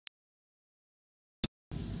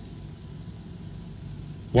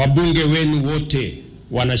wabunge wenu wote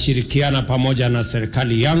wanashirikiana pamoja na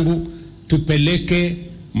serikali yangu, tupeleke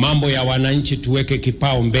mambo ya wananchi, tuweke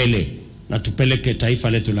kipao mbele na tupeleke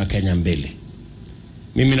taifa letu la Kenya mbele.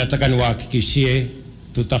 Mimi nataka niwahakikishie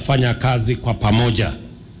tutafanya kazi kwa pamoja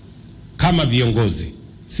kama viongozi.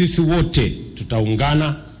 Sisi wote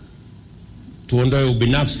tutaungana, tuondoe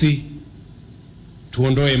ubinafsi,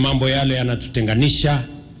 tuondoe mambo yale yanatutenganisha,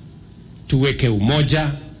 tuweke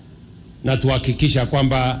umoja na tuhakikisha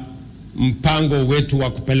kwamba mpango wetu wa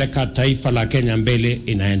kupeleka taifa la Kenya mbele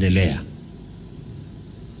inaendelea.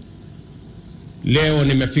 Leo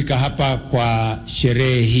nimefika hapa kwa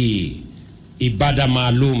sherehe hii, ibada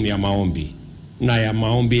maalum ya maombi na ya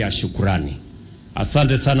maombi ya shukrani.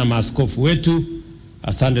 Asante sana maaskofu wetu,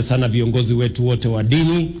 asante sana viongozi wetu wote wa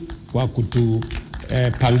dini kwa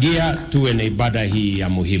kutupangia tuwe na ibada hii ya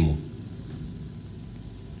muhimu.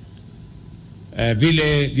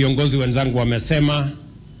 Vile viongozi wenzangu wamesema,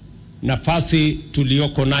 nafasi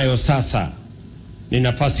tulioko nayo sasa ni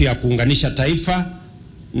nafasi ya kuunganisha taifa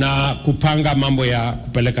na kupanga mambo ya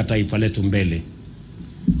kupeleka taifa letu mbele.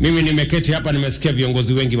 Mimi nimeketi hapa, nimesikia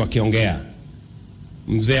viongozi wengi wakiongea.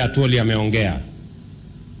 Mzee Atwoli ameongea,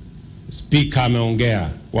 Speaker ameongea,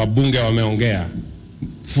 wabunge wameongea.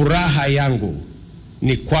 Furaha yangu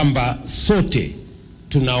ni kwamba sote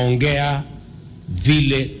tunaongea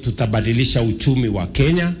vile tutabadilisha uchumi wa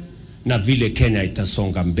Kenya na vile Kenya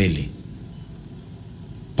itasonga mbele.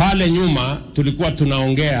 Pale nyuma tulikuwa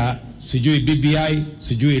tunaongea sijui BBI,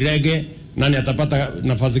 sijui rege, nani atapata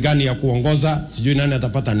nafasi gani ya kuongoza, sijui nani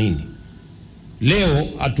atapata nini. Leo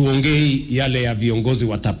hatuongei yale ya viongozi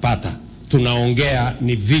watapata. Tunaongea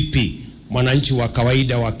ni vipi mwananchi wa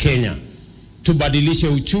kawaida wa Kenya tubadilishe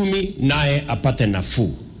uchumi naye apate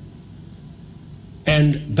nafuu.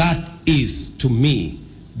 And that is, to me,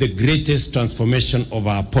 the greatest transformation of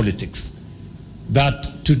our politics.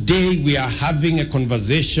 That today we are having a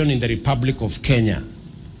conversation in the Republic of Kenya,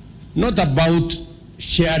 not about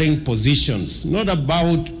sharing positions, not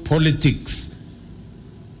about politics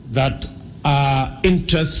that are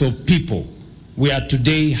interests of people. We are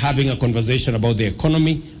today having a conversation about the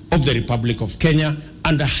economy of the Republic of Kenya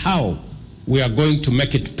and how we are going to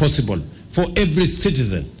make it possible for every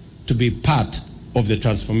citizen to be part of the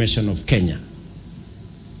transformation of Kenya.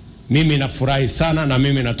 Mimi nafurahi sana na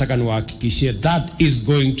mimi nataka niwahakikishie that is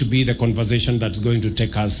going to be the conversation that's going to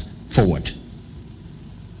take us forward.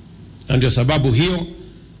 Na ndio sababu hiyo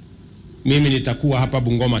mimi nitakuwa hapa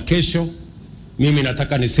Bungoma kesho. Mimi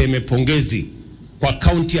nataka niseme pongezi kwa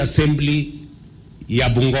County Assembly ya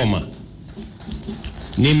Bungoma.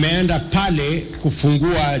 Nimeenda pale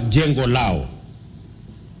kufungua jengo lao.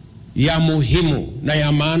 Ya muhimu na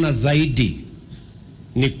ya maana zaidi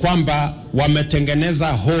ni kwamba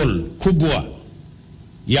wametengeneza hall kubwa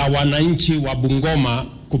ya wananchi wa Bungoma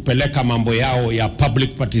kupeleka mambo yao ya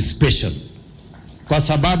public participation. Kwa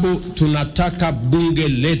sababu tunataka bunge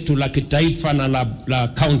letu la kitaifa na la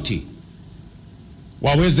county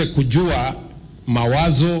waweze kujua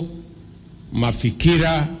mawazo,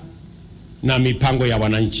 mafikira na mipango ya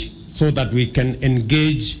wananchi, so that we can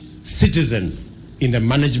engage citizens in the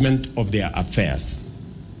management of their affairs.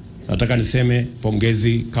 Nataka niseme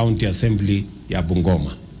pongezi County Assembly ya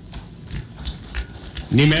Bungoma.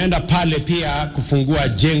 Nimeenda pale pia kufungua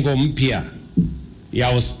jengo mpya ya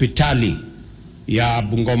hospitali ya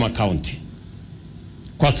Bungoma County.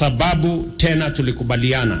 Kwa sababu tena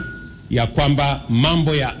tulikubaliana ya kwamba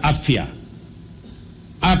mambo ya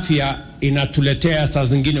afya inatuletea saa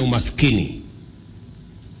zingine umaskini.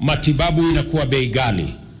 Matibabu inakuwa bei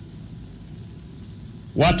ghali.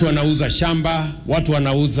 Watu wanauza shamba, watu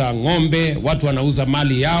wanauza ng'ombe, watu wanauza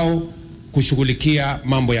mali yao kushughulikia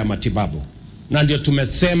mambo ya matibabu. Na ndio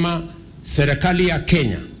tumesema serikali ya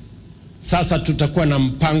Kenya sasa tutakuwa na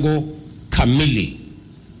mpango kamili,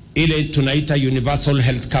 ile tunaita universal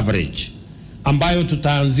health coverage, ambayo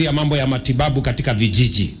tutaanzia mambo ya matibabu katika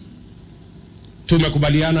vijiji.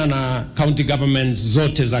 Tumekubaliana na county government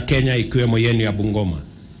zote za Kenya ikiwemo yenu ya Bungoma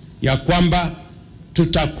ya kwamba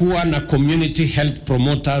tutakuwa na community health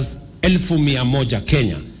promoters 1,100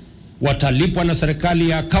 Kenya. Watalipwa na serikali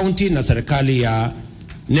ya county na serikali ya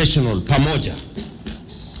national pamoja.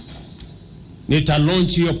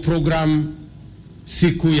 Nitalaunch hiyo program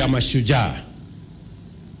siku ya Mashujaa.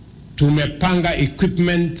 Tumepanga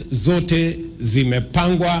equipment zote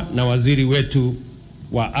zimepangwa na waziri wetu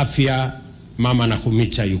wa afya Mama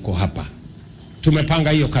Nakhumicha yuko hapa. Tumepanga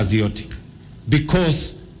hiyo kazi yote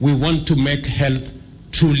because we want to make health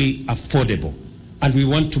truly affordable, and we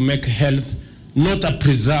want to make health not a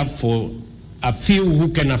preserve for a few who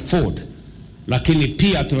can afford, lakini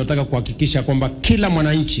pia tunataka kuhakikisha kwamba kila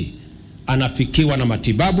mwananchi anafikiwa na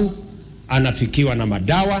matibabu, anafikiwa na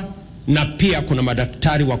madawa, na pia kuna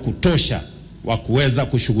madaktari wa kutosha wa kuweza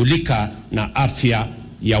kushughulika na afya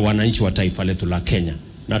ya wananchi wa taifa letu la Kenya.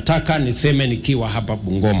 Nataka niseme nikiwa hapa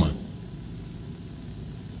Bungoma,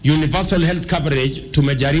 universal health coverage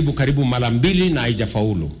tumejaribu karibu mara 2 na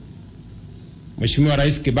haijafaulu. Mheshimiwa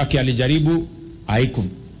Rais Kibaki alijaribu,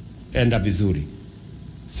 haikuenda vizuri.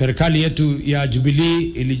 Serikali yetu ya Jubilee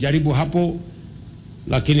ilijaribu hapo,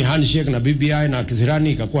 lakini handshake na BBI na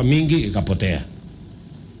kisirani ikakuwa mingi, ikapotea.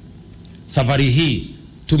 Safari hii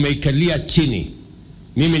tumeikalia chini.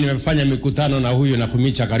 Mimi nimefanya mikutano na huyu na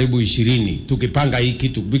Kumicha karibu 20 tukipanga hii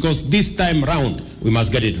kitu, because this time round we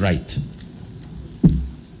must get it right.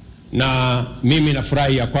 Na mimi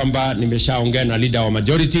nafurahi ya kwamba nimeshaongea na leader wa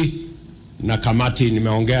majority na kamati,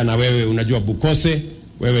 nimeongea na wewe, unajua Bukose,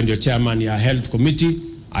 wewe ndio chairman ya health committee.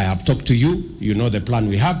 I have talked to you, you know the plan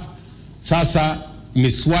we have. Sasa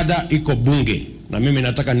miswada iko bunge, na mimi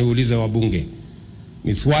nataka niulize wabunge,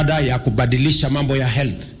 miswada ya kubadilisha mambo ya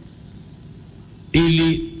health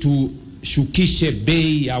ili tushukishe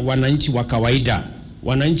bei ya wananchi wa kawaida.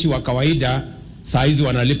 Wananchi wa kawaida saa hizi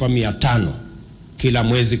wanalipa 500 kila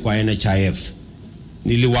mwezi kwa NHIF.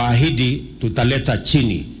 Niliwaahidi tutaleta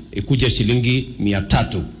chini, ikuje shilingi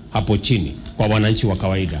 300 hapo chini kwa wananchi wa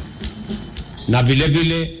kawaida. Na vile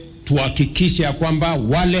vile tuhakikishe ya kwamba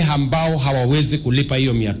wale ambao hawawezi kulipa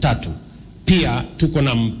hiyo 300, pia tuko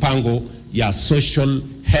na mpango ya social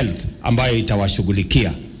health ambayo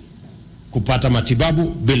itawashughulikia kupata matibabu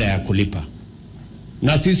bila ya kulipa.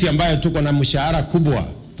 Na sisi ambayo tuko na mshahara kubwa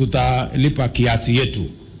tutalipa kiasi yetu,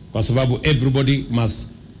 kwa sababu everybody must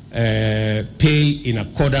pay in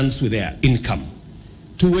accordance with their income.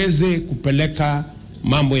 Tuweze kupeleka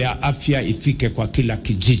mambo ya afya ifike kwa kila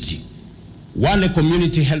kijiji. Wale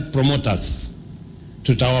community health promoters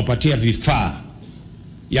tutawapatia vifaa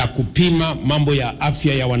ya kupima mambo ya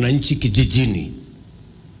afya ya wananchi kijijini.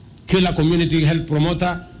 Kila community health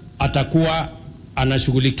promoter atakuwa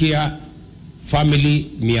anashughulikia family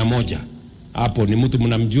 100. Hapo ni mtu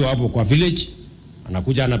mnamjua hapo kwa village,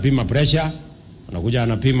 anakuja anapima pressure, anakuja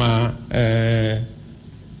anapima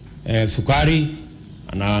sukari,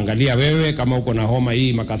 anaangalia wewe kama uko na homa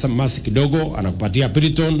hii makasi kidogo, anakupatia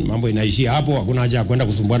Piriton, mambo inaishia hapo, hakuna haja ya kwenda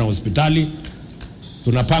kusumbuana hospitali.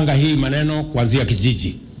 Tunapanga hii maneno kuanzia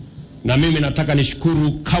kijiji. Na mimi nataka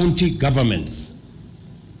nishukuru county governments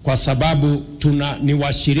kwa sababu ni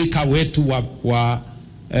washirika wetu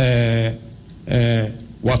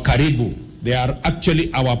wa karibu. They are actually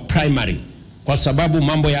our primary, kwa sababu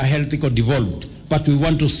mambo ya health iko devolved, but we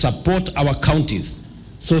want to support our counties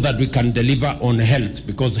so that we can deliver on health,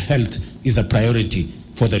 because health is a priority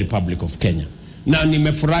for the Republic of Kenya. Na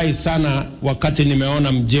nimefurahi sana wakati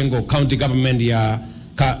nimeona mjengo county government ya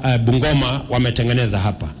Bungoma wametengeneza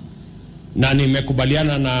hapa, na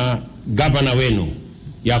nimekubaliana na governor wenu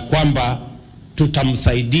ya kwamba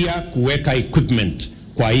tutamsaidia kuweka equipment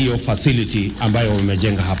kwa hiyo facility ambayo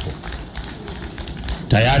wamejenga hapo.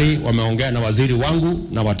 Tayari wameongea na waziri wangu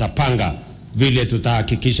na watapanga vile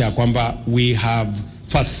tutahakikisha kwamba we have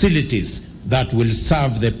facilities that will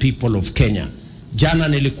serve the people of Kenya. Jana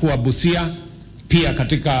nilikuwa Busia, pia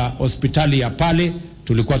katika hospitali ya pale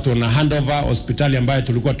tulikuwa tuna handover hospitali ambayo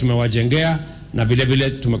tulikuwa tumewajengea, na vile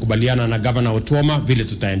vile tumekubaliana na Governor Otuoma vile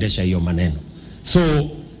tutaendesha hiyo maneno. So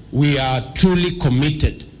we are truly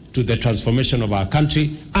committed to the transformation of our country,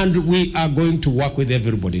 and we are going to work with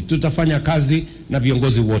everybody. Tutafanya kazi na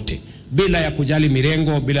viongozi wote bila ya kujali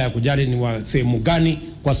mirengo, bila ya kujali ni wa sehemu gani,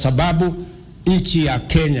 kwa sababu nchi ya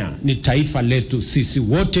Kenya ni taifa letu sisi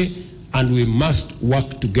wote, and we must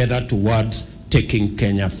work together towards taking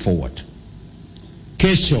Kenya forward.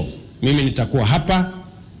 Kesho mimi nitakuwa hapa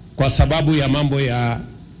kwa sababu ya mambo ya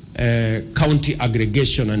County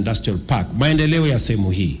Aggregation and Industrial Park, maendeleo ya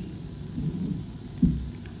sehemu hii.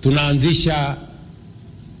 Tunaanzisha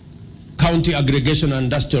County Aggregation and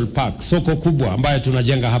Industrial Park, soko kubwa ambayo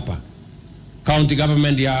tunajenga hapa. County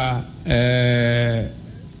government ya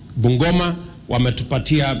Bungoma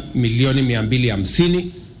wametupatia milioni 250,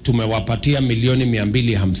 tumewapatia milioni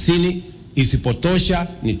 250. Isipotosha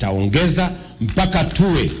nitaongeza mpaka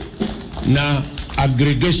tuwe na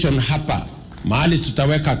aggregation hapa, mahali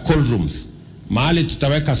tutaweka cold rooms, mahali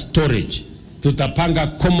tutaweka storage, tutapanga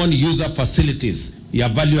common user facilities ya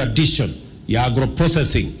value addition, ya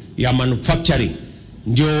agroprocessing, ya manufacturing.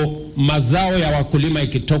 Ndio mazao ya wakulima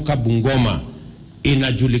ikitoka Bungoma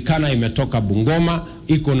inajulikana imetoka Bungoma,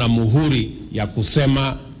 iko na muhuri ya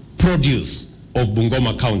kusema produce of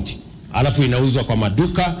Bungoma County, alafu inauzwa kwa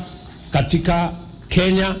maduka katika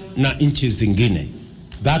Kenya na nchi zingine.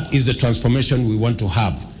 That is the transformation we want to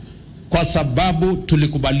have. kwa sababu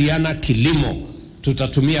tulikubaliana kilimo,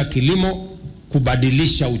 tutatumia kilimo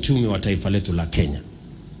kubadilisha uchumi wa taifa letu la Kenya.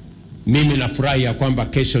 Mimi nafurahi ya kwamba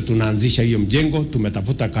kesho tunaanzisha hiyo mjengo.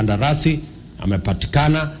 Tumetafuta kandarasi,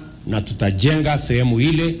 amepatikana, na tutajenga sehemu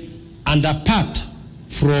ile, and apart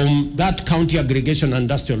from that county aggregation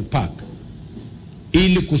industrial park,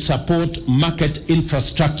 ili kusupport market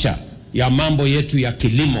infrastructure ya mambo yetu ya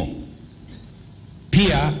kilimo.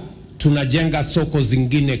 Pia tunajenga soko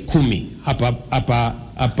zingine 10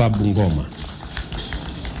 hapa Bungoma.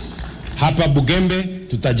 Hapa Bugembe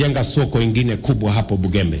tutajenga soko ingine kubwa hapo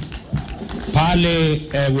Bugembe. Pale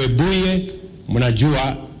Webuye,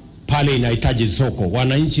 mnajua pale inahitaji soko.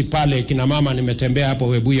 Wananchi pale, kina mama nimetembea hapo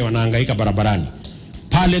Webuye wanahangaika barabarani.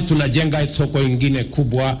 Pale tunajenga soko ingine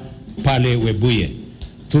kubwa pale Webuye.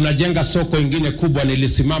 Tunajenga soko ingine kubwa,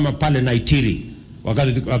 nilisimama pale Naitiri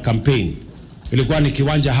wakati wa campaign. Ilikuwa ni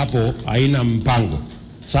kiwanja hapo haina mpango.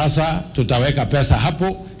 Sasa tutaweka pesa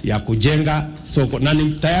hapo ya kujenga soko, na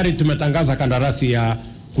tayari tumetangaza kandarasi ya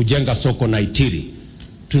kujenga soko Naitiri.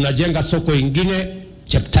 Tunajenga soko ingine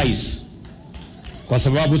Cheptais, kwa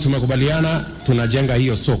sababu tumekubaliana tunajenga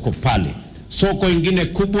hiyo soko pale. Soko ingine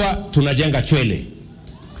kubwa tunajenga Chwele.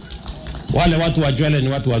 Wale watu wa Chwele ni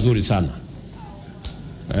watu wazuri sana.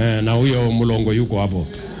 Na huyo Mulongo yuko hapo,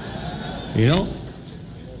 you know.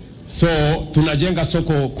 So tunajenga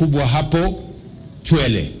soko kubwa hapo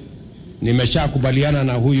Chwele. Nimeshakubaliana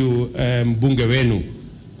na huyu mbunge wenu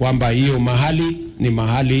kwamba hiyo mahali ni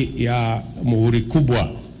mahali ya muhuri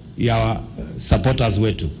kubwa ya supporters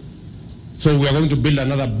wetu. So we are going to build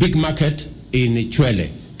another big market in Chwele.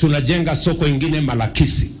 Tunajenga soko ingine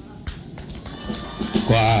Malakisi,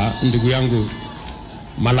 kwa ndugu yangu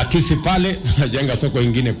Malakisi pale. Tunajenga soko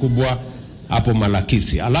ingine kubwa hapo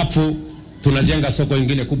Malakisi. Alafu tunajenga soko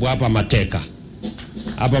ingine kubwa hapa Mateka.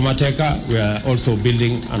 Hapa Mateka we are also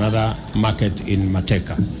building another market in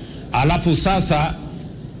Mateka. Alafu sasa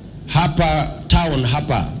hapa town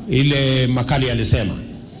hapa, ile Makali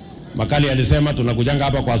alisema tunakujanga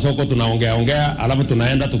hapa kwa soko, tunaongea alafu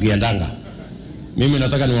tunaenda tukiendanga. Mimi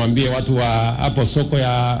nataka niwaambie watu wa hapo soko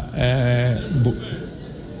ya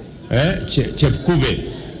Chepkube.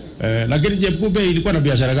 Lakini Chepkube ilikuwa na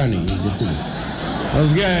biashara gani Chepkube?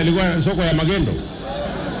 Nasikia ilikuwa soko ya magendo.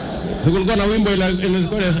 Soko ilikuwa na wimbo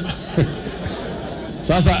ilikuwa.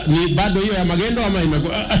 Sasa ni bado hiyo ya magendo ama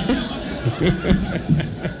imekuwa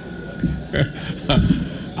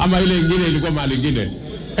ama ile nyingine ilikuwa mahali nyingine?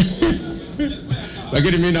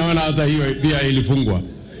 Lakini mimi naona hata hiyo pia ilifungwa.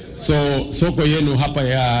 So soko yenu hapa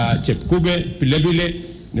ya Chepkube vile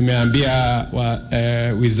nimeambia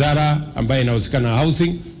wizara ambayo inahusika na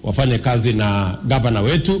housing wafanye kazi na governor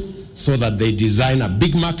wetu so that they design a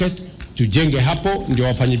big market, tujenge hapo ndio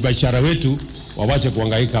wafanyabiashara wetu wawache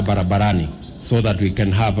kuhangaika barabarani, so that we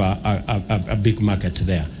can have a big market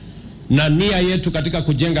there. Na nia yetu katika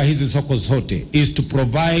kujenga hizi soko zote is to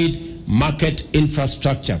provide market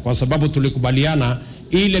infrastructure, kwa sababu tulikubaliana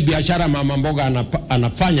ile biashara mama mboga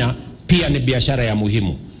anafanya pia ni biashara ya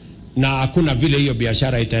muhimu, na hakuna vile hiyo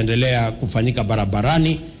biashara itaendelea kufanyika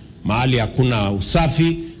barabarani mahali hakuna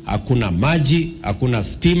usafi, hakuna maji, hakuna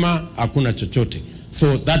stima, hakuna chochote.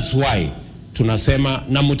 So that's why tunasema,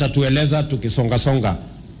 na mtatueleza tukisonga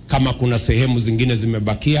kama kuna sehemu zingine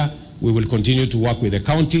zimebakia. We will continue to work with the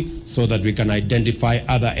county so that we can identify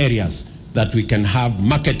other areas that we can have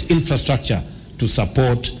market infrastructure to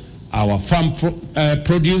support our farm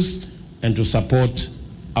produce and to support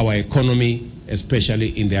our economy, especially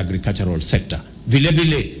in the agricultural sector.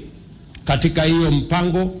 Vile katika hiyo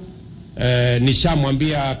mpango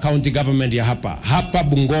nishamwambia county government ya hapa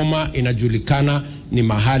Bungoma inajulikana ni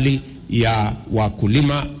mahali ya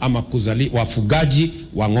wakulima ama wafugaji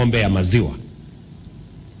wa ng'ombe ya maziwa.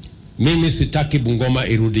 Mimi sitaki Bungoma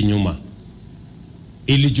irudi nyuma.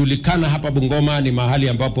 Ilijulikana hapa Bungoma ni mahali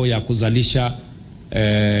ambapo ya kuzalisha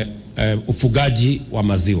ufugaji wa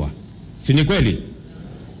maziwa. Si ni kweli?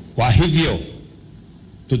 Kwa hivyo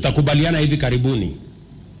tutakubaliana hivi karibuni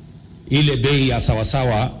ile bei ya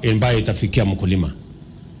sawasawa ambayo itafikia mkulima.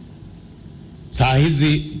 Saa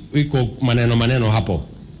hizi iko maneno hapo,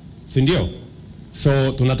 si ndio?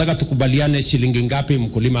 So tunataka tukubaliane shilingi ngapi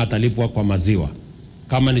mkulima atalipwa kwa maziwa.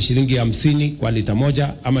 Kama ni shilingi 50 kwa lita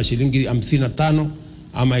moja ama shilingi 55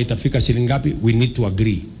 ama itafika shilingi ngapi, we need to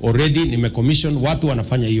agree. Already nimecommission watu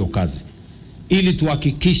wanafanya hiyo kazi, ili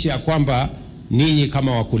tuhakikishe kwamba ninyi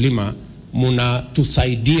kama wakulima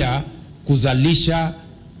mnatusaidia kuzalisha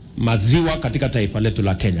maziwa katika taifa letu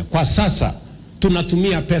la Kenya. Kwa sasa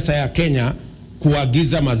tunatumia pesa ya Kenya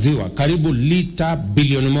kuagiza maziwa, karibu lita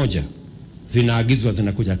bilioni 1 zinaagizwa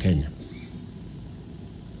zinakuja Kenya,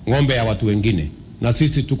 ng'ombe ya watu wengine. na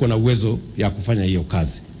sisi tuko na uwezo ya kufanya hiyo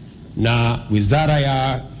kazi, na wizara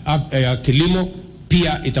ya kilimo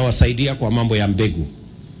pia itawasaidia kwa mambo ya mbegu.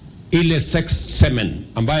 Ile sex semen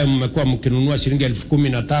ambayo mmekuwa mkinunua shilingi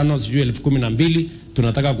 15,000 sijui 12,000,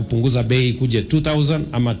 tunataka kupunguza bei kuje 2,000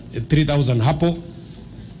 ama 3,000 hapo,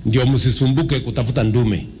 ndio msisumbuke kutafuta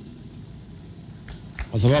ndume,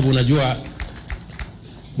 kwa sababu unajua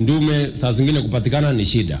ndume saa zingine kupatikana ni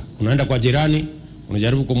shida. Unaenda kwa jirani,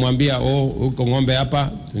 unajaribu kumwambia uko ng'ombe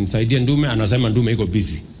hapa, nisaidie ndume, anasema ndume iko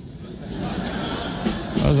busy.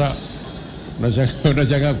 Sasa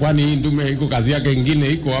unachanga kwani hii ndume iko kazi yake nyingine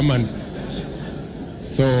iko ama?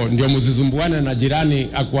 So ndio msisumbuane na jirani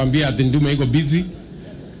akuambia ati ndume iko busy.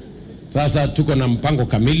 Sasa tuko na mpango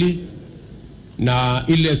kamili, na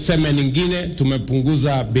ile semen nyingine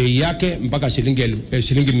tumepunguza bei yake mpaka shilingi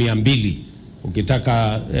 200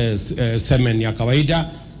 ukitaka semen ya kawaida,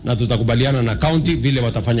 na tutakubaliana na county vile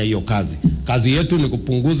watafanya hiyo kazi. Kazi yetu ni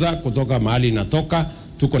kupunguza kutoka mahali inatoka.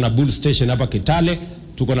 Tuko na bull station hapa Kitale,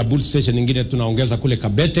 tuko na bull station nyingine tunaongeza kule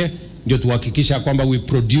Kabete, ndio tuhakikisha kwamba we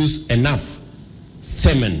produce enough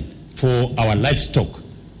semen for our livestock,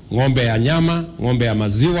 ng'ombe ya nyama, ng'ombe ya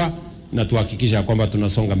maziwa, na tuhakikisha kwamba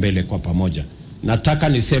tunasonga mbele kwa pamoja. Nataka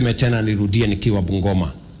niseme tena, nirudie nikiwa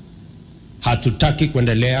Bungoma, hatutaki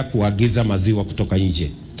kuendelea kuagiza maziwa kutoka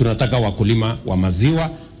nje. Tunataka wakulima wa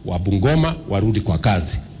maziwa wa Bungoma warudi kwa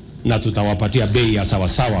kazi, na tutawapatia bei ya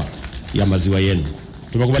sawasawa ya maziwa yenu.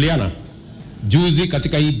 Tumekubaliana? Juzi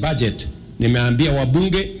katika hii budget nimeambia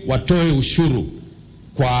wabunge watoe ushuru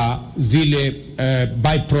kwa zile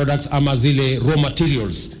byproducts ama zile raw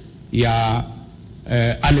materials ya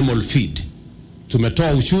animal feed.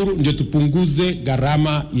 Tumetoa ushuru ndio tupunguze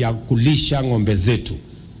gharama ya kulisha ng'ombe zetu.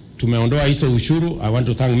 Tumeondoa hizo ushuru. I want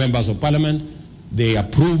to thank members of parliament, they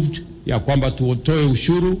approved ya kwamba tutoe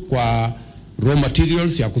ushuru kwa raw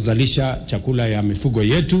materials ya kuzalisha chakula ya mifugo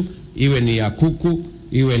yetu, iwe ni ya kuku,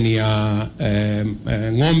 iwe ni ya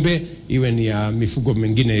ng'ombe, iwe ni ya mifugo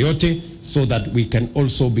mengine yote, so that we can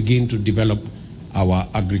also begin to develop our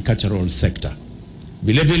agricultural sector.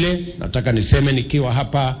 Vile vile nataka niseme nikiwa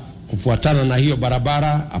hapa, kufuatana na hiyo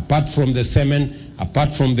barabara, apart from the semen,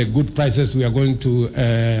 apart from the good prices we are going to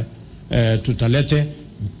tutalete,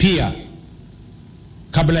 pia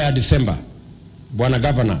kabla ya December, Bwana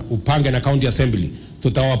Governor, upange na County Assembly,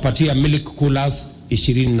 tutawapatia milk coolers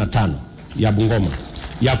 25 ya Bungoma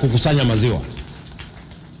ya kukusanya maziwa.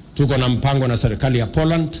 Tuko na mpango na serikali ya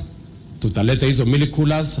Poland, tutaleta hizo milk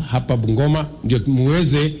coolers hapa Bungoma ndio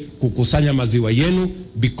muweze kukusanya maziwa yenu,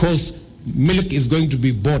 because milk is going to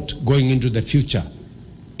be bought going into the future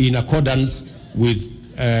in accordance with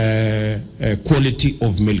quality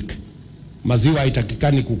of milk. Maziwa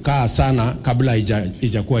haitakikani kukaa sana kabla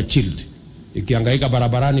ijakuwa chilled. Ikihangaika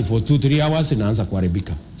barabarani for 2-3 hours inaanza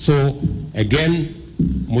kuharibika. So again,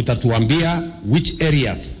 mutatuambia which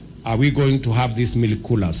areas are we going to have these milk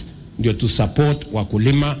coolers, ndio to support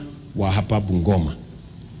wakulima wa hapa Bungoma.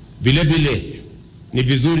 Vile vile ni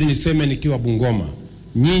vizuri niseme nikiwa Bungoma,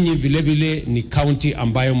 nyinyi vile vile ni county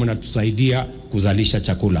ambayo mnatusaidia kuzalisha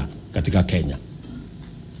chakula katika Kenya.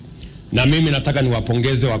 Na mimi nataka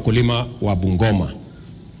niwapongeze wakulima wa Bungoma.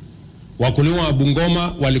 Wakulima wa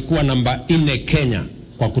Bungoma walikuwa namba 4 Kenya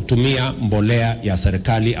kwa kutumia mbolea ya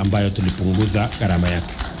serikali ambayo tulipunguza gharama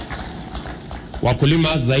yake.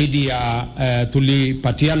 Wakulima zaidi ya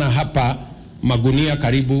tulipatiana hapa magunia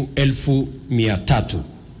karibu 1,300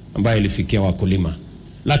 ambayo ilifikia wakulima,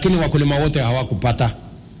 lakini wakulima wote hawakupata.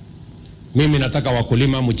 Mimi nataka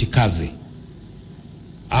wakulima mchikazi.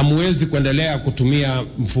 Hamwezi kuendelea kutumia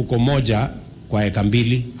mfuko moja kwa eka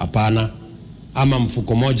 2, hapana, ama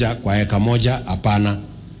mfuko moja kwa eka 1, hapana.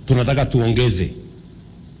 Tunataka tuongeze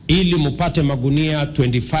ili mupate magunia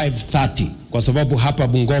 25-30, kwa sababu hapa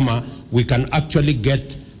Bungoma we can actually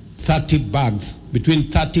get 30 bags, between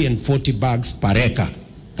 30 and 40 bags per acre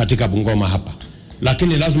katika Bungoma hapa.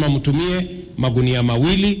 Lakini lazima mtumie magunia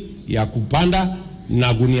 2 ya kupanda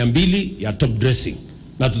na gunia 2 ya top dressing,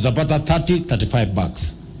 na tutapata 30-35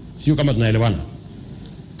 bags. Sio kama tunaelewana?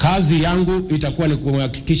 Kazi yangu itakuwa ni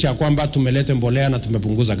kuhakikisha kwamba tumeleta mbolea na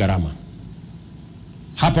tumepunguza gharama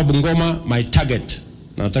hapa Bungoma. My target,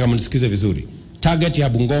 na nataka mnisikize vizuri, target ya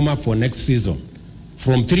Bungoma for next season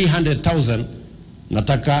from 300,000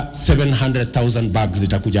 nataka 700,000 bags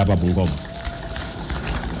zitakuja hapa Bungoma.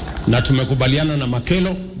 Na tumekubaliana na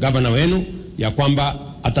Makelo, gavana wenu, ya kwamba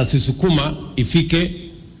atasisukuma ifike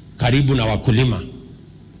karibu na wakulima.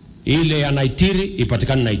 Ile ya Naitiri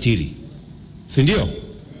ipatikane Naitiri, si ndio?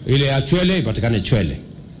 Ile ya Chwele ipatikane Chwele.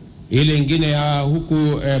 Ile ingine ya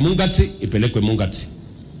huku Mungatsi ipelekwe Mungatsi.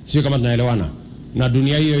 Sio kama tunaelewana? na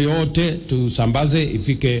dunia hiyo yote tusambaze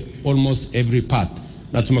ifike almost every part.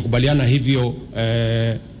 Na tumekubaliana hivyo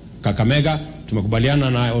Kakamega,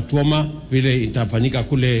 tumekubaliana na Otuoma vile itafanyika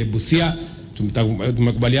kule Busia,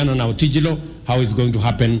 tumekubaliana na Otijilo how it's going to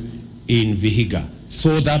happen in Vihiga,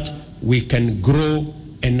 so that we can grow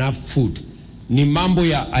enough food. Ni mambo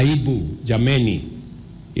ya aibu jameni,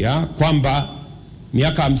 ya kwamba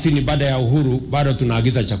miaka 50 baada ya uhuru bado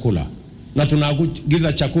tunaagiza chakula, na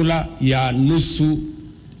tunaagiza chakula ya nusu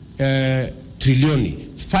trilioni.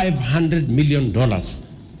 $500 million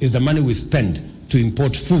is the money we spend to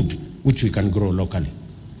import food which we can grow locally.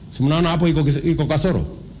 So mnaona hapo iko kasoro,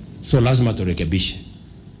 so lazima turekebishe.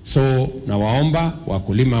 So nawaomba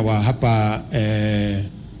wakulima wa hapa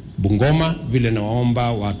Bungoma, vile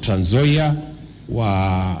nawaomba wa Trans Nzoia,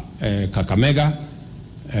 wa Kakamega.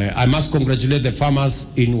 I must congratulate the farmers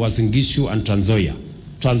in Uasin Gishu and Trans Nzoia.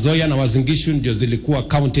 Trans Nzoia na Uasin Gishu ndio zilikuwa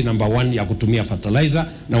county number 1 ya kutumia fertilizer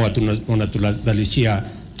na wanatulazalishia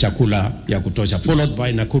chakula ya kutosha, followed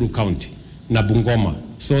by Nakuru County na Bungoma,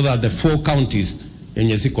 so that the 4 counties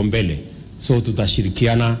yenye ziko mbele. So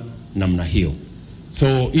tutashirikiana namna hiyo.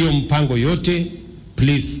 So hiyo mpango yote,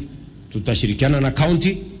 please, tutashirikiana na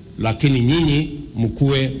county, lakini nyinyi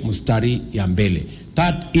mkue mstari ya mbele.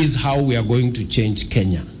 That is how we are going to change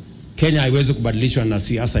Kenya. Kenya haiwezi kubadilishwa na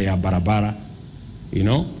siasa ya barabara, you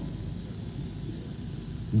know.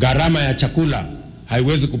 Gharama ya chakula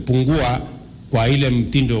haiwezi kupungua kwa ile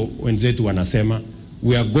mtindo wenzetu wanasema.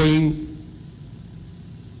 We are going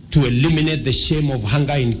to eliminate the shame of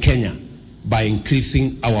hunger in Kenya by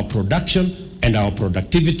increasing our production and our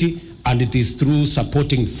productivity, and it is through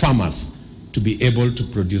supporting farmers to be able to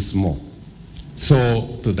produce more. So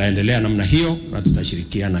tutaendelea namna hiyo na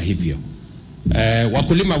tutashirikiana hivyo.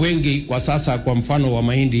 Wakulima wengi kwa sasa, kwa mfano wa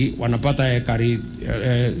mahindi, wanapata ekari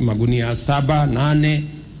magunia 7, 8.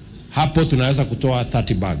 Hapo tunaweza kutoa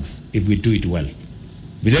 30 bags if we do it well.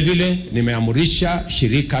 Vile vile nimeamurisha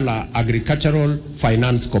shirika la Agricultural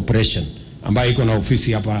Finance Corporation ambayo iko na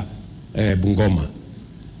ofisi hapa Bungoma.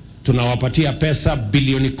 Tunawapatia pesa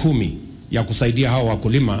bilioni 10 ya kusaidia hao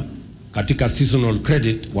wakulima katika seasonal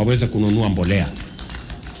credit waweze kununua mbolea.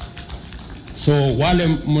 So wale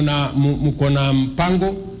mko na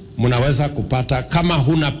mpango, mnaweza kupata. Kama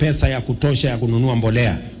huna pesa ya kutosha ya kununua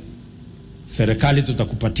mbolea, serikali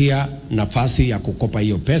tutakupatia nafasi ya kukopa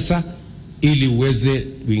hiyo pesa ili uweze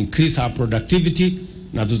increase our productivity,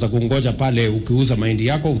 na tutakungoja pale ukiuza mahindi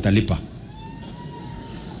yako utalipa.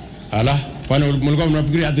 Ala, kwani mlikuwa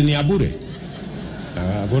mnafikiri ati ni ya bure?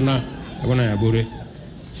 Hakuna ya bure.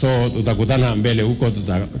 So tutakutana mbele huko,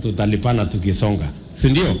 tutalipana tukisonga, si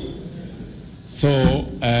ndio? So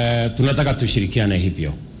tunataka tushirikiane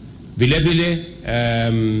hivyo. Vile vile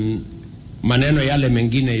maneno yale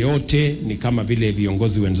mengine yote ni kama vile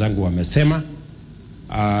viongozi wenzangu wamesema.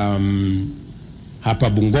 Hapa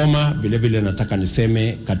Bungoma vile vile nataka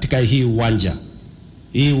niseme, katika hii uwanja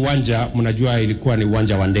mnajua ilikuwa ni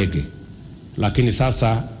uwanja wa ndege, lakini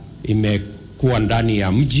sasa imekuwa ndani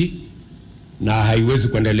ya mji na haiwezi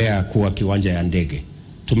kuendelea kuwa kiwanja ya ndege.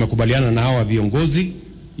 Tumekubaliana na hawa viongozi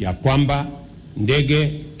ya kwamba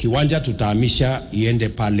kiwanja tutahamisha iende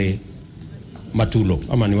pale Matulo,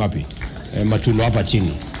 ama ni wapi? Matulo hapa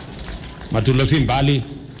chini. Matulo si mbali,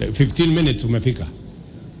 15 minutes umefika,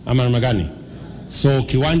 ama namna gani? So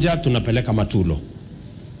kiwanja tunapeleka Matulo.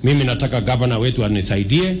 Mimi nataka governor wetu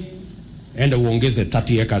anisaidie, enda uongeze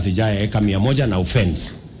 30 acres ijaye eka 100 na ufence.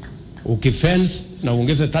 Ukifence na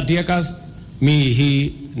uongeze 30 acres,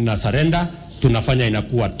 hii na surrender, tunafanya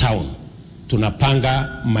inakuwa town.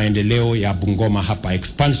 Tunapanga maendeleo ya Bungoma hapa,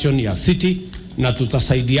 expansion ya city, na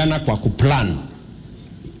tutasaidiana kwa kuplan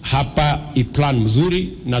hapa, iplan mzuri,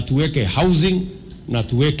 na tuweke housing, na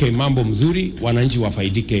tuweke mambo mzuri, wananchi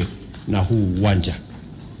wafaidike na huu uwanja.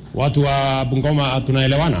 Watu wa Bungoma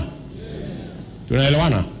tunaelewana?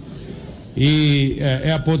 Tunaelewana? Hii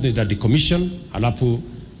airport is a decommission, alafu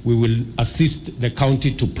we will assist the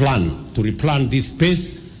county to replan this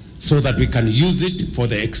space so that we can use it for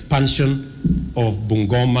the expansion of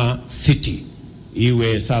Bungoma city.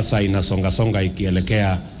 Iwe sasa inasonga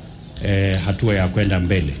ikielekea hatua ya kwenda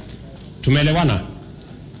mbele. Tumeelewana?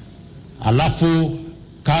 Alafu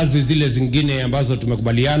kazi zile zingine ambazo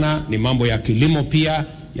tumekubaliana ni mambo ya kilimo, pia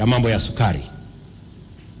ya mambo ya sukari.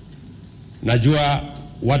 Najua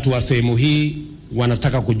watu wa sehemu hii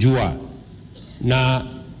wanataka kujua, na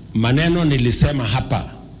maneno nilisema hapa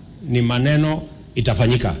ni maneno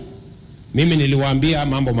itafanyika. Mimi niliwaambia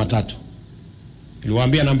mambo matatu.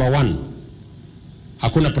 Niliwaambia number 1,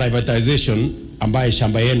 hakuna privatization ambaye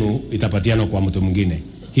shamba yenu itapatiana kwa mtu mwingine.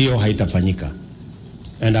 Hiyo haitafanyika.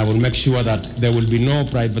 and I will make sure that there will be no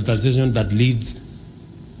privatization that leads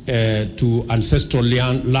to ancestral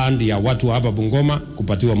land ya watu hapa Bungoma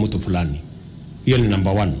kupatiwa mtu fulani. Hiyo ni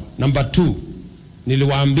number 1. Number 2,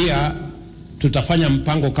 niliwaambia tutafanya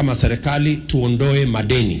mpango kama serikali tuondoe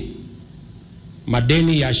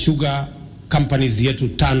madeni ya sugar companies yetu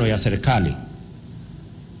 5 ya serikali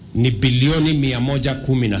ni bilioni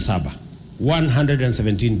 117,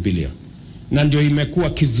 117 billion, na ndio imekuwa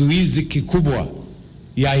kizuizi kikubwa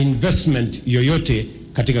ya investment yoyote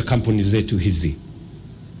katika kampuni zetu hizi.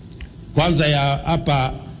 Kwanza ya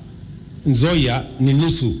hapa Nzoia ni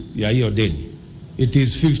nusu ya hiyo deni, it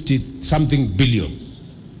is 50 something billion,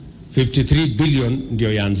 53 billion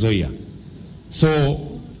ndio ya Nzoia. So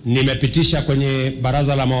nimepitisha kwenye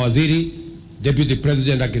baraza la mawaziri, deputy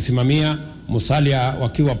president akisimamia, Musalia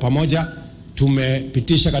wakiwa pamoja,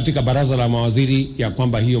 tumepitisha katika baraza la mawaziri ya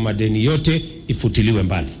kwamba hiyo madeni yote ifutiliwe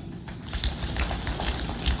mbali.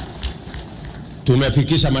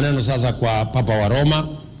 Tumefikisha maneno sasa kwa Papa wa Roma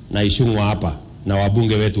na Ishungwa hapa na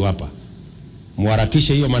wabunge wetu hapa,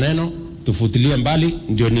 muharakishe hiyo maneno tufutilie mbali,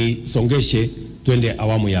 ndio nisongeshe twende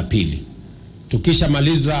awamu ya pili. Tukisha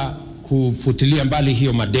maliza kufutilia mbali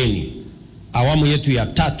hiyo madeni, awamu yetu ya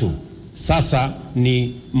 3 sasa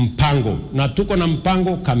ni mpango, na tuko na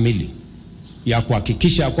mpango kamili ya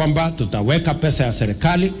kuhakikisha kwamba tutaweka pesa ya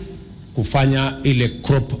serikali kufanya ile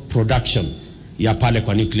crop production ya pale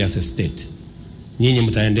kwa nucleus estate. Nyinyi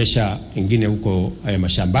mtaendesha ingine huko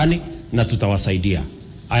mashambani na tutawasaidia.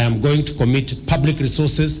 I am going to commit public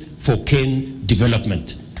resources for cane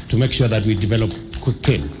development to make sure that we develop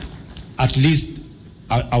cane, at least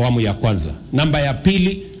awamu ya kwanza. Namba ya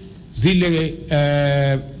pili, zile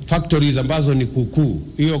factories ambazo ni kukuu,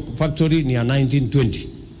 hiyo factory ni ya 1920.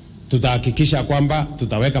 Tutahakikisha kwamba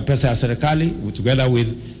tutaweka pesa ya serikali together with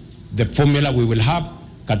the formula we will have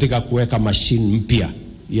katika kuweka machine mpya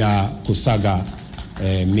ya kusaga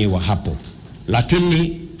miwa hapo.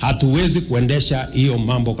 Lakini hatuwezi kuendesha hiyo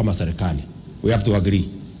mambo kama serikali. We have to agree.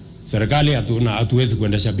 Serikali hatuwezi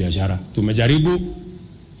kuendesha biashara. Tumejaribu,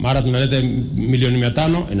 mara tunaleta milioni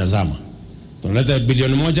 500 inazama, tunaleta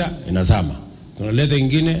bilioni 1 inazama, tunaleta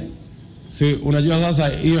ingine. Si unajua sasa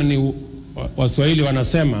hiyo ni Waswahili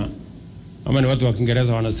wanasema, ama ni watu wa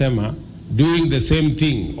Kiingereza wanasema, doing the same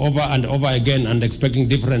thing over and over again and expecting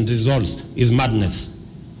different results is madness.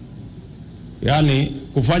 Yani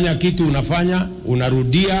kufanya kitu unafanya,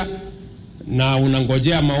 unarudia na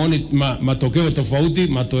unangojea matokeo tofauti,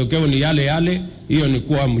 matokeo ni yale yale, hiyo ni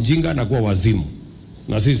kuwa mjinga na kuwa wazimu.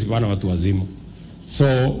 Na sisi bana watu wazimu.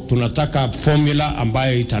 So tunataka formula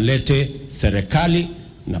ambayo italete serikali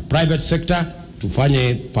na private sector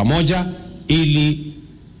tufanye pamoja, ili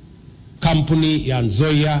kampuni ya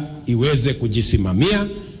Nzoia iweze kujisimamia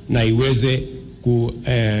na iweze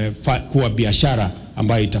kuwa biashara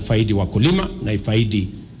ambayo itafaidi wakulima na ifaidi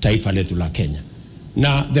taifa letu la Kenya.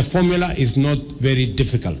 Na the formula is not very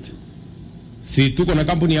difficult. Si tuko na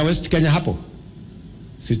kampuni ya West Kenya hapo,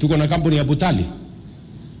 si tuko na kampuni ya Butali,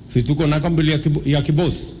 si tuko na kampuni ya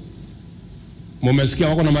Kibos, mumesikia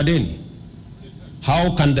wako na madeni.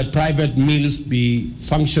 How can the private mills be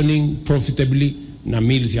functioning profitably na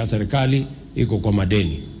mills ya serikali iko kwa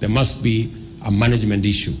madeni? There must be a management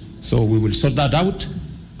issue. So we will sort that out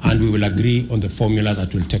and we will agree on the formula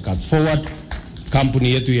that will take us forward. Kampuni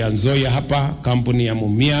yetu ya Nzoia hapa, kampuni ya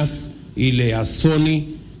Mumias, ile ya Sony,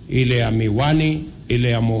 ile ya Miwani,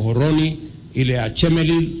 ile ya Mohoroni, ile ya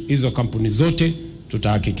Chemelil, hizo kampuni zote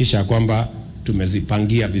tutahakikisha kwamba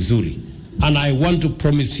tumezipangia vizuri. And I want to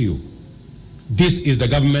promise you, this is the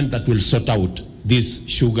government that will sort out this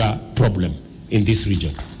sugar problem in this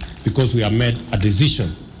region, because we have made a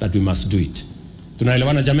decision that we must do it.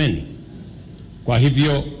 Tunaelewana jameni? Kwa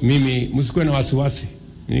hivyo mimi msikuwe na wasiwasi,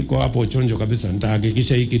 niko hapo chonjo kabisa,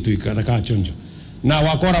 nitahakikisha hii kitu ikakaa chonjo. Na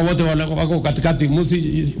wakora wote wako katikati,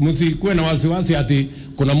 msikuwe na wasiwasi ati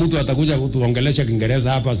kuna mtu atakuja kutuongelesha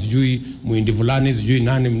Kiingereza hapa, sijui muhindi fulani, sijui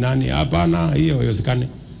nani. Hapana, hiyo haiwezekani.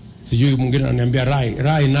 Sijui mwingine ananiambia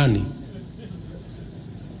rai nani?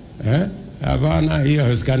 Hapana, hiyo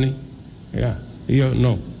haiwezekani. Hiyo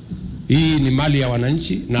no. Hii ni mali ya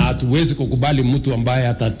wananchi na hatuwezi kukubali mtu ambaye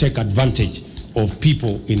atatake advantage of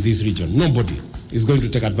people in this region. Nobody is going to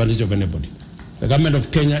take advantage of anybody. The government of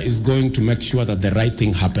Kenya is going to make sure that the right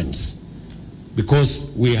thing happens, because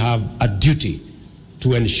we have a duty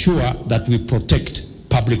to ensure that we protect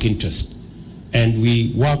public interest, and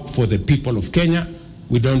we work for the people of Kenya.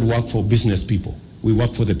 We don't work for business people. We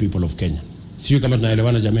work for the people of Kenya. Sio kama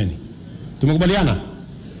tunaelewana jameni? Tumekubaliana?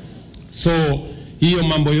 So hiyo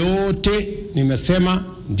mambo yote nimesema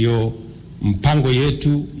ndio mpango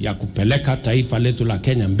yetu ya kupeleka taifa letu la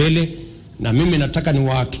Kenya mbele, Na mimi nataka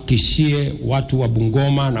niwahakikishie watu wa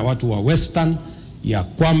Bungoma na watu wa Western ya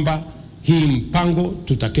kwamba hii mpango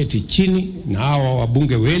tutaketi chini na hawa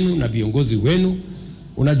wabunge wenu na viongozi wenu.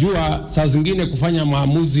 Unajua saa zingine kufanya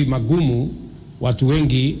maamuzi magumu watu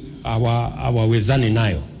wengi hawawezani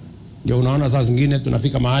nayo. Ndio unaona saa zingine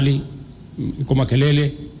tunafika mahali iko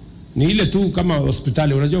makelele. Ni ile tu kama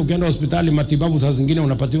hospitali. Unajua ukienda hospitali matibabu saa zingine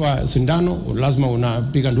unapatiwa sindano, lazima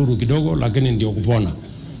unapiga nduru kidogo, lakini ndio kupona.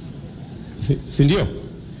 Si ndio?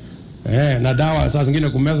 Na dawa saa zingine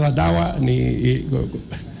kumeza dawa ni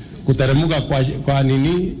kuteremuka kwa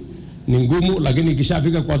nini ni ngumu, lakini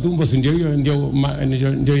ikishafika kwa tumbo si ndio hiyo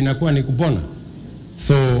ndio inakuwa ni kupona.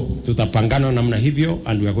 So tutapangana namna hivyo,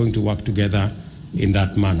 and we are going to work together in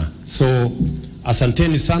that manner. So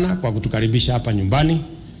asanteni sana kwa kutukaribisha hapa nyumbani.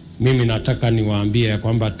 Mimi nataka niwaambie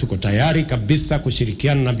kwamba tuko tayari kabisa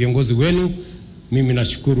kushirikiana na viongozi wenu. Mimi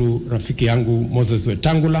nashukuru rafiki yangu Moses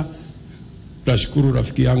Wetangula, nashukuru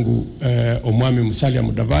rafiki yangu Omwami Musalia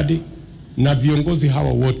Mudavadi na viongozi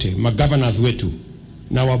hawa wote, magovernors wetu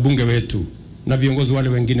na wabunge wetu na viongozi wale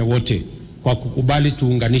wengine wote kwa kukubali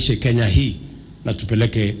tuunganishe Kenya hii na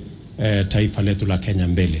tupeleke taifa letu la Kenya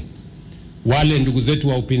mbele. Wale ndugu zetu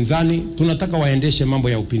wa upinzani tunataka waendeshe mambo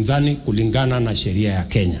ya upinzani kulingana na sheria ya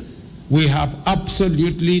Kenya. We have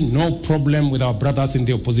absolutely no problem with our brothers in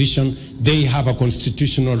the opposition. They have a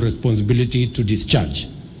constitutional responsibility to discharge.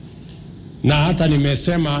 Na hata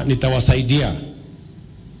nimesema nitawasaidia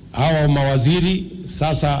hawa mawaziri.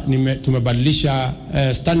 Sasa tumebadilisha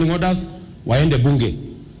standing orders, waende bunge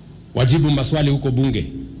wajibu maswali huko bunge.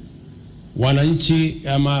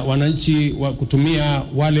 Wananchi kutumia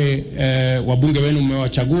wale wabunge wenu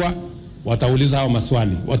mmewachagua, watauliza hao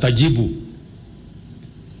maswali, watajibu.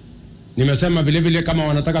 Nimesema vile vile kama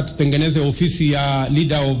wanataka tutengeneze ofisi ya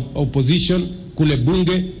leader of opposition kule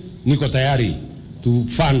bunge, niko tayari to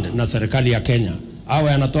fund na serikali ya Kenya.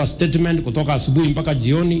 Awe anatoa statement kutoka asubuhi mpaka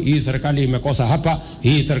jioni, hii serikali imekosa hapa,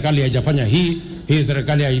 hii serikali haijafanya hii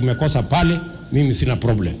serikali imekosa pale. Mimi sina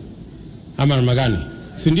problem. Ama namna gani?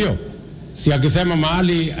 Si ndio? Si akisema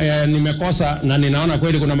mahali nimekosa na ninaona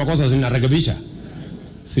kweli kuna makosa zinarekebisha,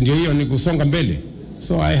 si ndio? Hiyo ni kusonga mbele.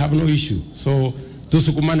 So I have no issue. So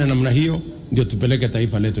tusukumane namna hiyo ndio tupeleke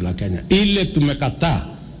taifa letu la Kenya. Ile tumekataa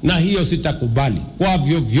na hiyo sitakubali kwa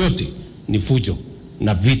vyovyote ni fujo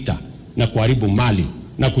na vita na kuharibu mali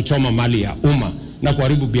na kuchoma mali ya umma na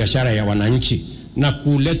kuharibu biashara ya wananchi na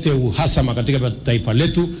kulete uhasama katika taifa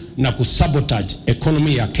letu na kusabotage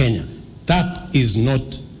economy ya Kenya. That is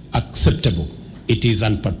not acceptable. It is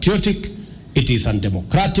unpatriotic, it is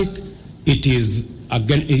undemocratic, it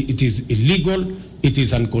is illegal, it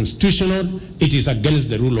is unconstitutional, it is against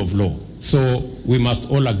the rule of law. So we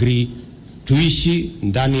must all agree tuishi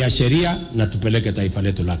ndani ya sheria na tupeleke taifa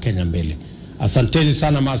letu la Kenya mbele. Asanteni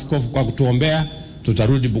sana maaskofu kwa kutuombea.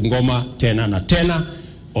 Tutarudi Bungoma tena na tena.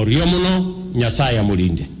 Oriomuno, Nyasaye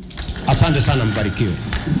amulinde. Asante sana, mbarikiwe.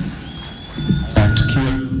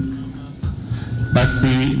 Basi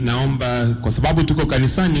naomba kwa sababu tuko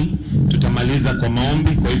kanisani tutamaliza kwa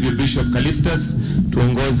maombi. Kwa hivyo Bishop Callistus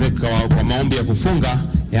tuongoze kwa maombi ya kufunga,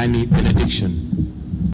 yani benediction.